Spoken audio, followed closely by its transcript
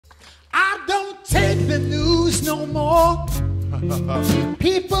the news no more.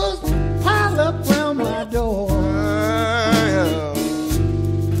 People pile up round my door.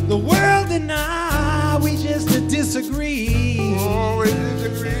 The world and I, we just disagree. Oh, we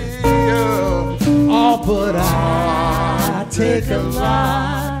disagree. Oh, but I take a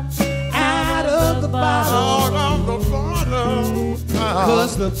lot out of the bottle. Out of the bottle.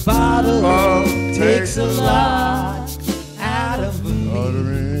 'Cause the bottle takes a lot out of me.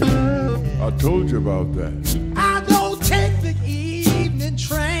 I told you about that. I don't take the evening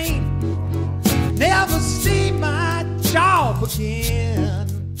train. Never see my job again.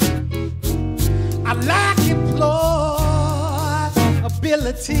 I lack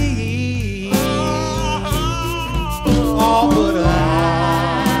employability. Oh, but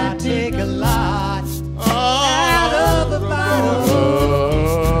I take a lot out of the bottle.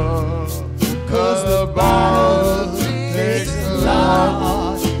 'Cause the bottle takes a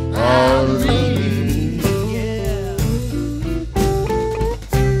lot out of me. Yeah.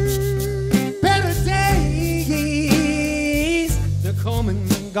 Better days, they're coming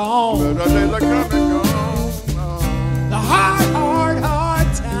and gone. Better days are coming and gone. The hard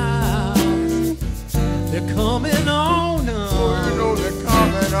times, they're coming on. Oh, you know they're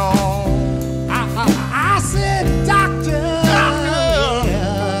coming on. I said, doctor,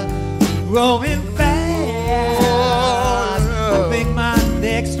 yeah, growing fast. I think my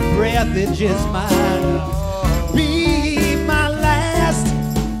next breath, it just might be my last.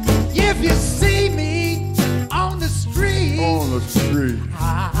 If you see me on the street,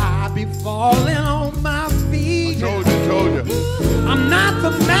 I'll be falling on my feet. Told you. I'm not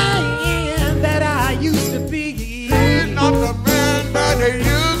the man that I used to be. He's not the man that he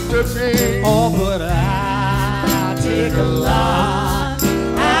used to be. Oh, but I take a lot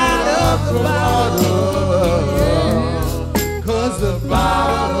out of the bottle. 'Cause the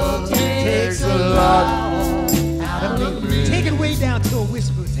bottle takes a lot out of me. Take it way down to a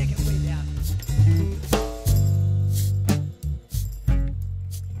whisper. Take it way down.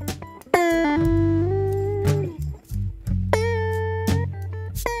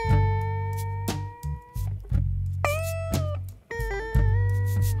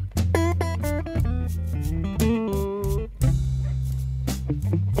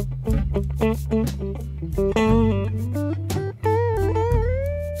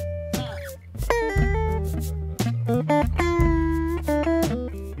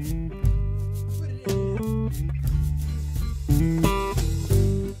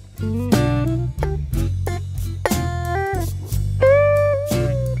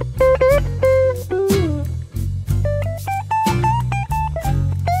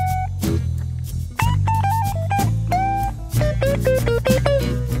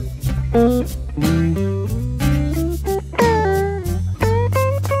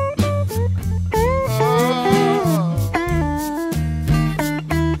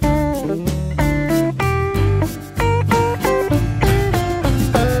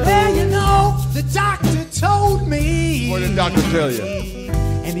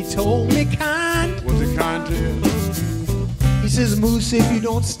 If you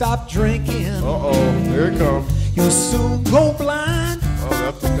don't stop drinking, here it comes. You'll soon go blind. Oh,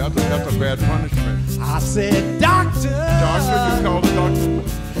 that's a bad punishment. I said, doctor, you called the doctor.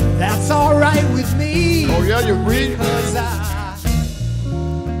 That's all right with me. Oh yeah, you read. Because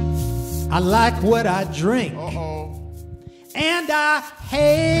I like what I drink. And I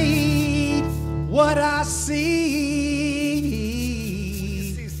hate what I see. What do you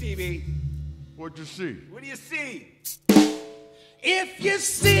see, Stevie? What'd you see? What do you see? If you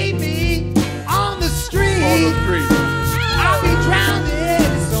see me on the street, I'll be drowned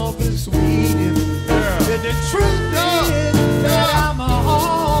in something sweet. The truth is that I'm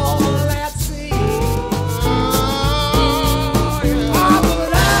all at sea.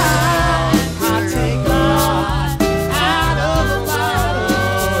 But I take a lot out of the bottle.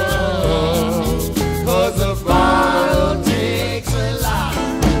 'Cause the bottle takes a lot.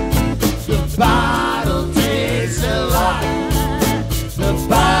 The bottle takes a lot. The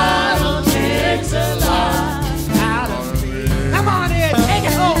bottle takes a lot out of me. Come on in, take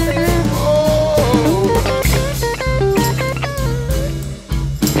it home, baby.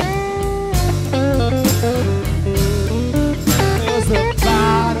 Cause the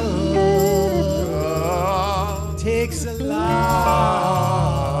bottle takes a lot.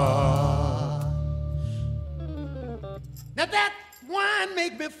 Now that wine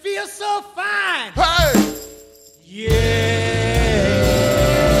make me feel so fine. Hey! Yeah.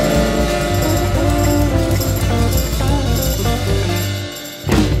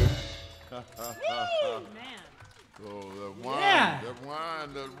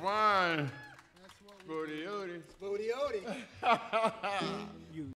 Spooty Oody. Booty Odie.